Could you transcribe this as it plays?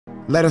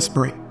Let us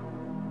pray.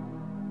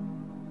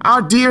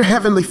 Our dear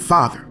Heavenly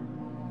Father,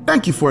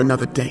 thank you for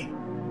another day.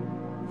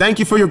 Thank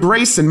you for your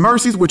grace and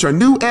mercies which are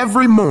new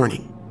every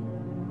morning.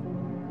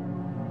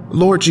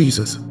 Lord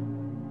Jesus,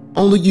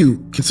 only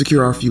you can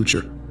secure our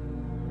future.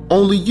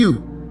 Only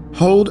you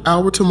hold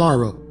our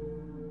tomorrow.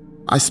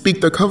 I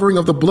speak the covering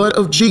of the blood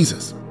of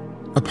Jesus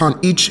upon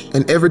each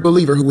and every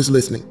believer who is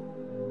listening.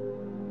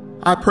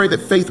 I pray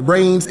that faith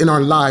reigns in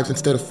our lives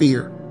instead of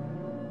fear.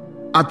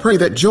 I pray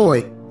that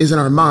joy is in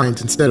our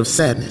minds instead of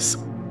sadness.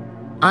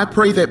 I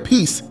pray that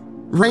peace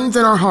reigns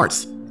in our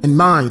hearts and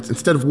minds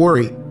instead of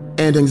worry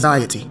and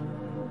anxiety.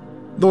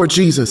 Lord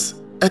Jesus,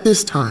 at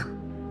this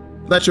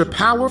time, let your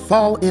power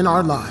fall in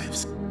our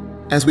lives.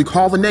 As we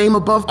call the name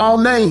above all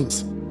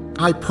names,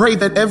 I pray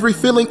that every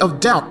feeling of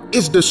doubt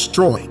is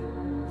destroyed.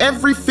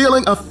 Every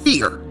feeling of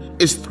fear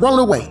is thrown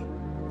away,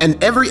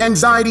 and every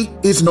anxiety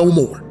is no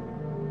more.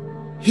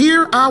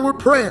 Hear our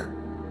prayer.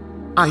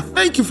 I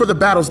thank you for the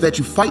battles that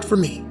you fight for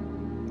me,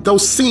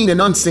 those seen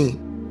and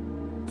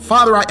unseen.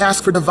 Father, I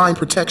ask for divine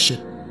protection.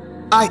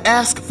 I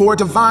ask for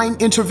divine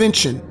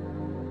intervention.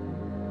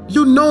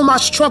 You know my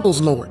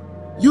struggles, Lord.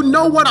 You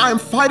know what I am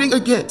fighting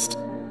against.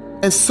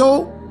 And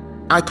so,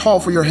 I call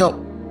for your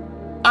help.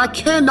 I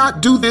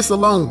cannot do this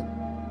alone.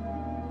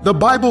 The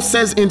Bible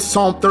says in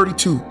Psalm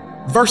 32,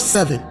 verse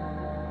 7,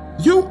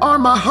 you are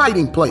my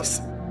hiding place.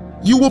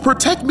 You will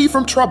protect me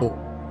from trouble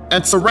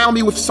and surround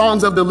me with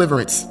songs of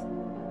deliverance.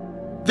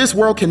 This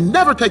world can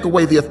never take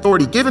away the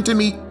authority given to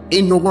me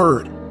in your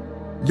word.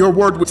 Your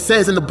word which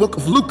says in the book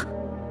of Luke,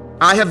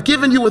 I have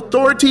given you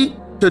authority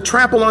to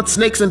trample on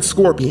snakes and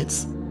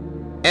scorpions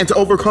and to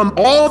overcome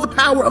all the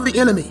power of the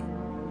enemy.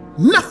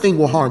 Nothing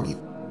will harm you.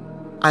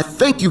 I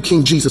thank you,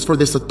 King Jesus, for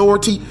this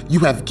authority you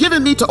have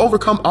given me to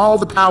overcome all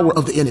the power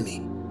of the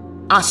enemy.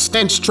 I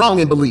stand strong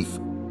in belief.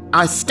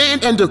 I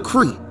stand and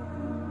decree.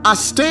 I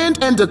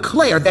stand and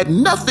declare that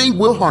nothing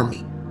will harm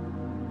me.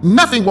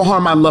 Nothing will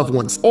harm my loved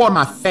ones or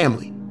my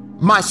family,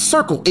 my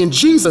circle, in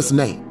Jesus'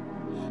 name.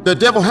 The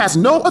devil has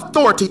no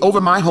authority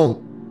over my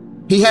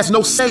home. He has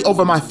no say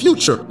over my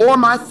future or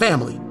my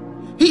family.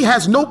 He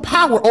has no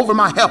power over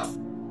my health.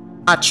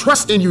 I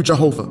trust in you,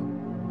 Jehovah.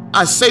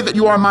 I say that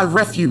you are my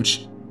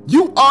refuge.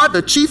 You are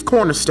the chief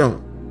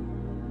cornerstone.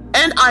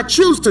 And I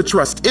choose to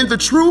trust in the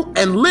true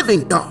and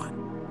living God.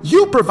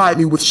 You provide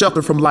me with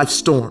shelter from life's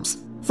storms,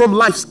 from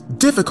life's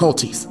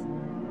difficulties.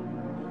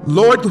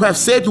 Lord, you have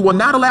said you will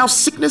not allow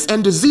sickness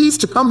and disease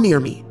to come near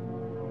me.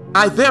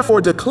 I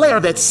therefore declare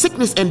that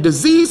sickness and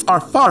disease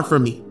are far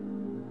from me.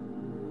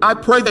 I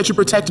pray that you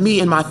protect me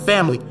and my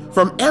family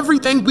from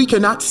everything we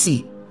cannot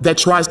see that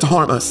tries to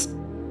harm us.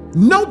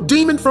 No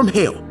demon from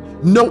hell,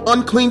 no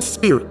unclean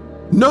spirit,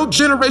 no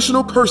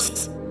generational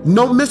curses,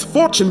 no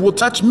misfortune will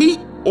touch me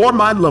or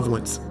my loved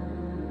ones.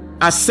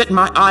 I set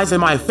my eyes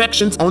and my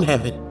affections on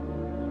heaven.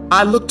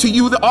 I look to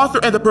you, the author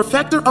and the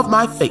perfecter of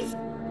my faith.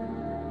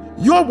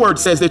 Your word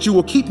says that you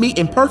will keep me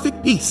in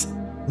perfect peace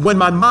when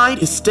my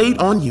mind is stayed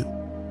on you.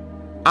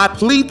 I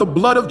plead the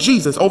blood of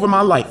Jesus over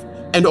my life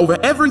and over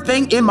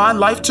everything in my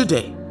life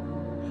today.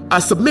 I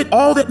submit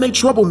all that may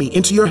trouble me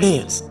into your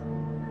hands.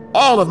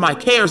 All of my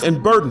cares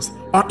and burdens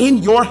are in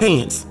your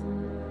hands.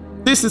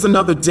 This is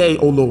another day,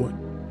 O Lord.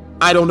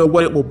 I don't know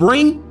what it will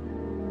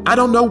bring. I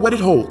don't know what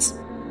it holds.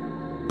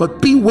 But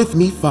be with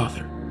me,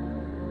 Father.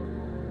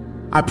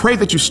 I pray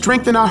that you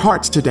strengthen our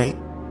hearts today.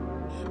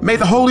 May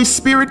the Holy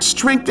Spirit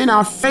strengthen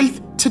our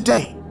faith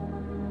today.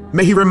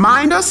 May he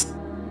remind us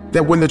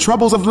that when the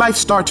troubles of life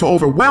start to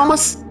overwhelm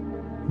us,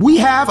 we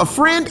have a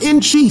friend in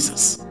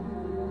Jesus.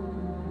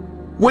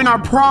 When our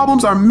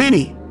problems are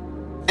many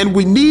and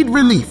we need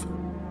relief,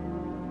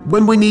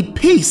 when we need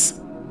peace,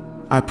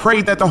 I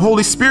pray that the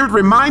Holy Spirit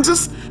reminds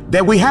us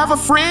that we have a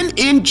friend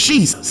in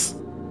Jesus.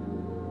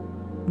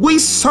 We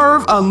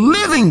serve a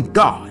living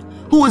God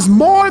who is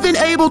more than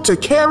able to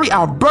carry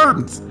our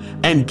burdens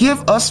and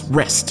give us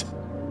rest.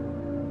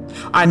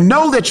 I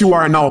know that you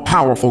are an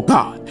all-powerful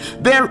God.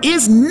 There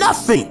is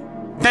nothing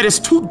that is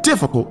too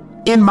difficult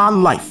in my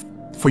life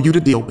for you to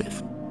deal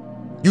with.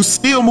 You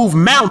still move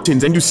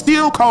mountains and you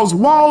still cause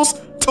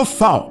walls to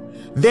fall.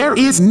 There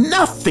is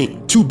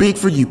nothing too big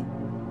for you.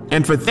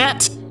 And for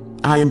that,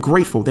 I am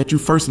grateful that you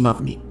first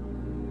loved me.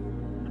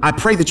 I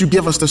pray that you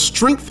give us the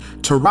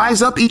strength to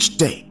rise up each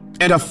day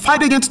and to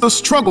fight against the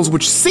struggles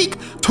which seek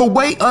to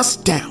weigh us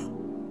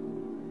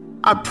down.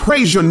 I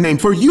praise your name,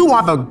 for you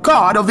are the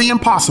God of the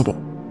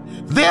impossible.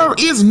 There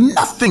is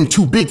nothing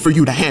too big for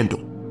you to handle.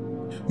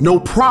 No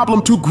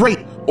problem too great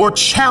or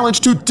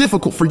challenge too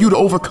difficult for you to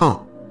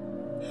overcome.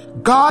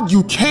 God,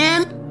 you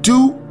can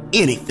do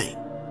anything.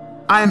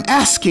 I am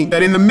asking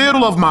that in the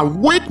middle of my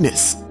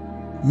weakness,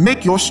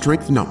 make your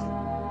strength known.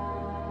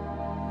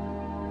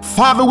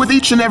 Father, with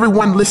each and every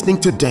one listening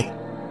today,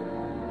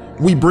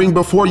 we bring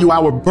before you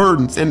our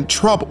burdens and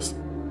troubles.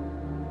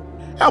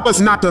 Help us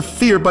not to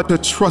fear, but to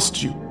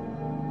trust you.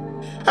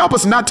 Help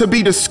us not to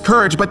be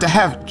discouraged, but to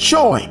have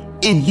joy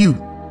in you.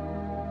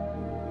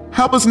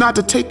 Help us not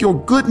to take your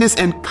goodness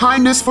and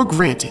kindness for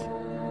granted.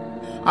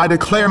 I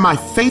declare my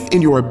faith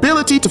in your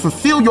ability to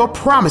fulfill your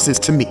promises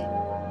to me.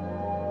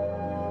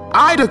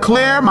 I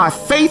declare my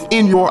faith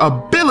in your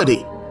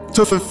ability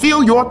to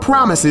fulfill your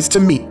promises to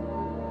me.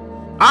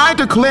 I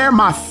declare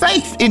my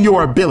faith in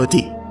your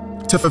ability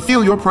to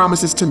fulfill your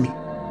promises to me.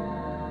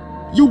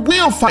 You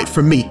will fight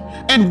for me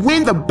and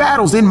win the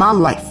battles in my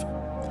life.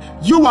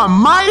 You are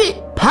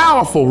mighty,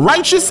 powerful,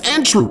 righteous,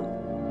 and true.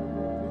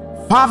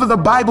 Father, the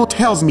Bible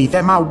tells me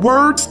that my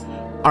words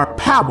are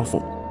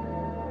powerful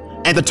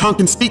and the tongue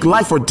can speak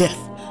life or death.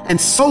 And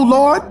so,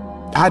 Lord,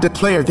 I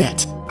declare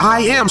that I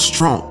am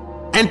strong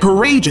and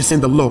courageous in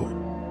the Lord.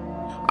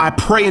 I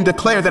pray and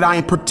declare that I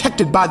am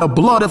protected by the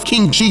blood of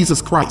King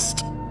Jesus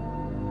Christ.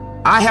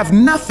 I have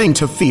nothing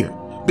to fear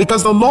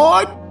because the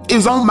Lord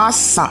is on my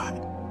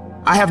side.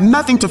 I have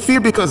nothing to fear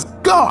because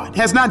God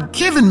has not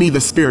given me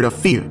the spirit of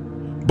fear,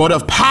 but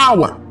of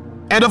power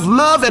and of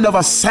love and of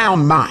a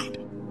sound mind.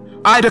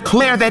 I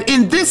declare that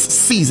in this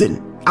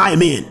season I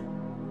am in,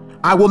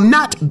 I will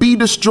not be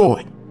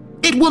destroyed.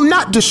 It will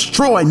not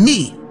destroy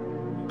me.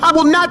 I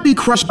will not be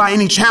crushed by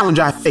any challenge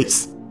I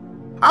face.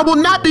 I will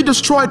not be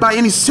destroyed by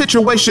any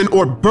situation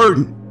or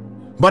burden,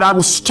 but I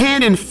will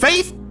stand in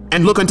faith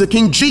and look unto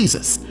King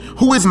Jesus,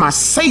 who is my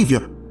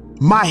Savior,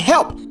 my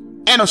help,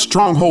 and a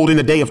stronghold in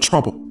the day of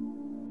trouble.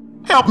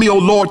 Help me, O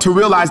Lord, to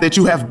realize that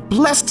you have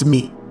blessed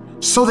me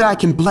so that I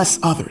can bless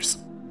others.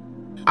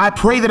 I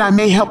pray that I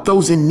may help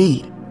those in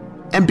need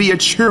and be a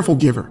cheerful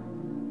giver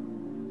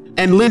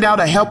and lend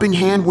out a helping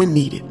hand when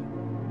needed.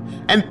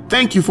 And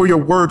thank you for your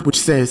word, which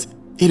says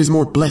it is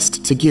more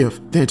blessed to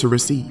give than to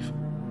receive.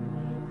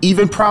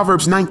 Even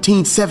Proverbs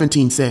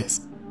 19:17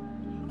 says,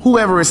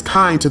 whoever is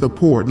kind to the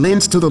poor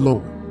lends to the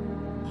Lord,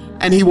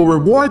 and he will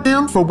reward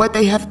them for what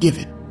they have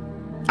given.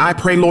 I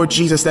pray, Lord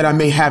Jesus, that I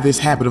may have this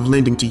habit of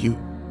lending to you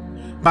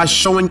by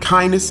showing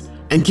kindness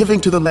and giving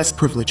to the less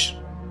privileged.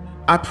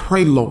 I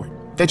pray, Lord,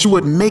 that you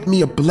would make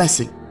me a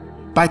blessing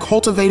by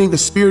cultivating the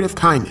spirit of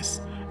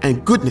kindness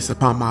and goodness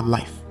upon my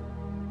life.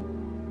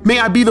 May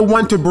I be the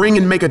one to bring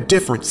and make a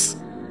difference.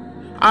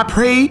 I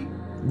pray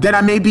that I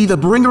may be the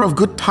bringer of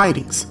good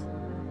tidings.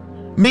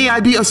 May I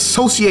be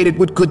associated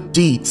with good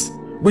deeds,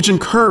 which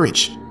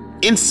encourage,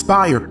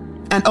 inspire,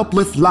 and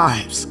uplift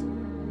lives.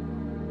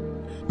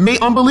 May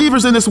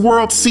unbelievers in this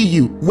world see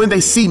you when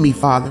they see me,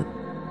 Father.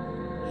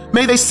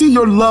 May they see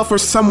your love for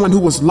someone who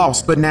was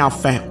lost but now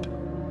found.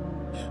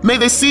 May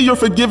they see your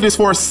forgiveness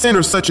for a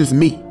sinner such as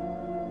me.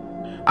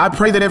 I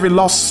pray that every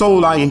lost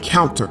soul I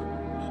encounter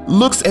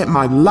looks at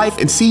my life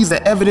and sees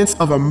the evidence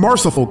of a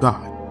merciful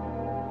God.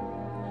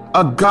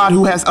 A God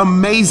who has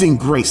amazing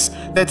grace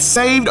that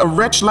saved a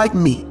wretch like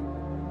me.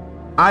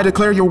 I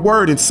declare your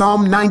word in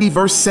Psalm 90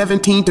 verse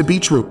 17 to be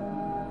true.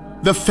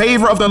 The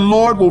favor of the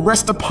Lord will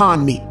rest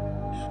upon me.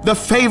 The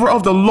favor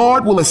of the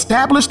Lord will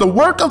establish the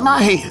work of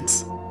my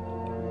hands.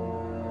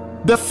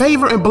 The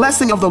favor and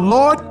blessing of the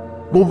Lord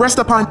will rest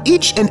upon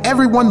each and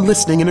every one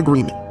listening in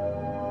agreement,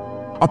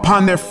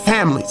 upon their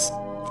families,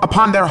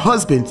 upon their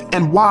husbands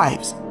and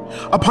wives,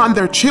 upon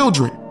their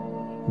children.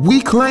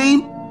 We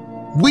claim,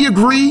 we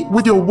agree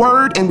with your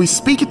word, and we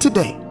speak it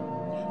today.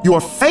 Your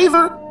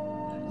favor,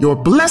 your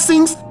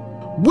blessings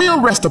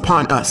will rest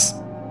upon us.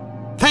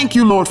 Thank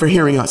you, Lord, for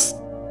hearing us.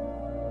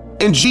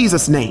 In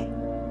Jesus' name,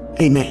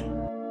 amen.